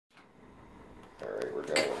way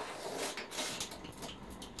we're going.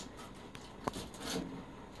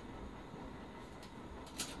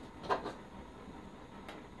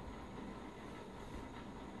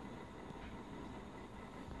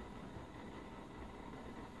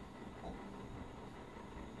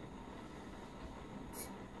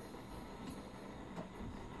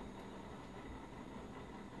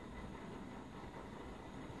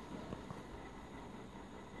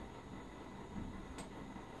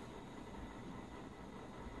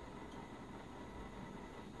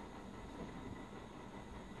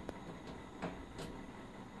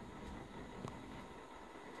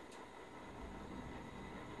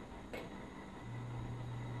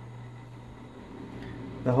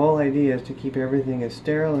 The whole idea is to keep everything as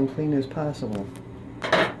sterile and clean as possible.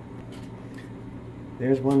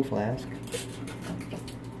 There's one flask.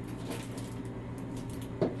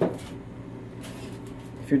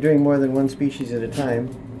 If you're doing more than one species at a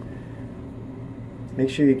time,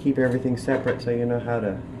 make sure you keep everything separate so you know how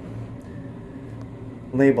to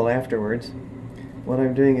label afterwards. What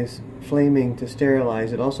I'm doing is flaming to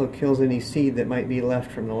sterilize. It also kills any seed that might be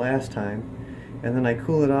left from the last time. And then I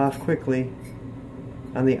cool it off quickly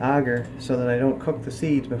on the auger so that I don't cook the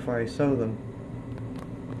seeds before I sow them.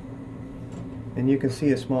 And you can see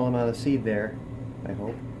a small amount of seed there, I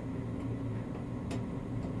hope.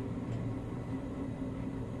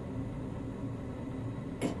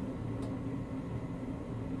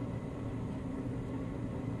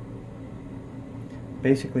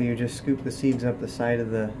 Basically, you just scoop the seeds up the side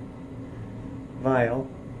of the vial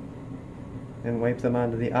and wipe them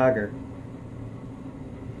onto the auger.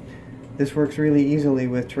 This works really easily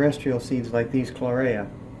with terrestrial seeds like these chlorea.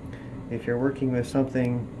 If you're working with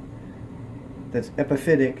something that's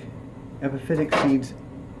epiphytic seeds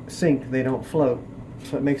sink, they don't float,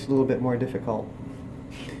 so it makes it a little bit more difficult.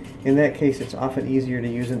 In that case, it's often easier to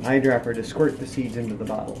use an eyedropper to squirt the seeds into the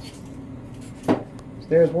bottles. So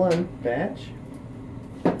there's one batch,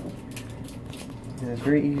 and it's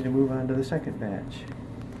very easy to move on to the second batch.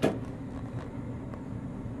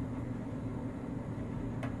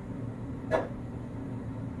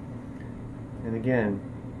 And again,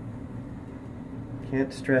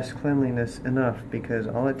 can't stress cleanliness enough, because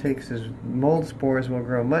all it takes is mold spores will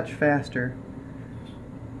grow much faster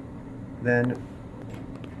than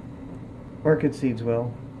orchid seeds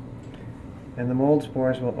will, and the mold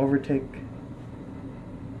spores will overtake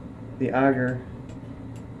the auger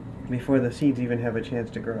before the seeds even have a chance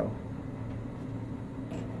to grow.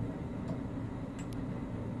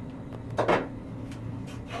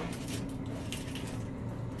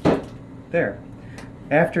 There.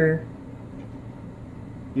 After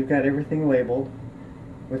you've got everything labeled,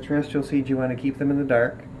 with terrestrial seeds you want to keep them in the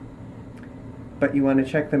dark, but you want to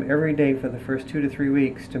check them every day for the first 2 to 3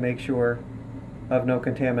 weeks to make sure of no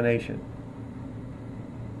contamination.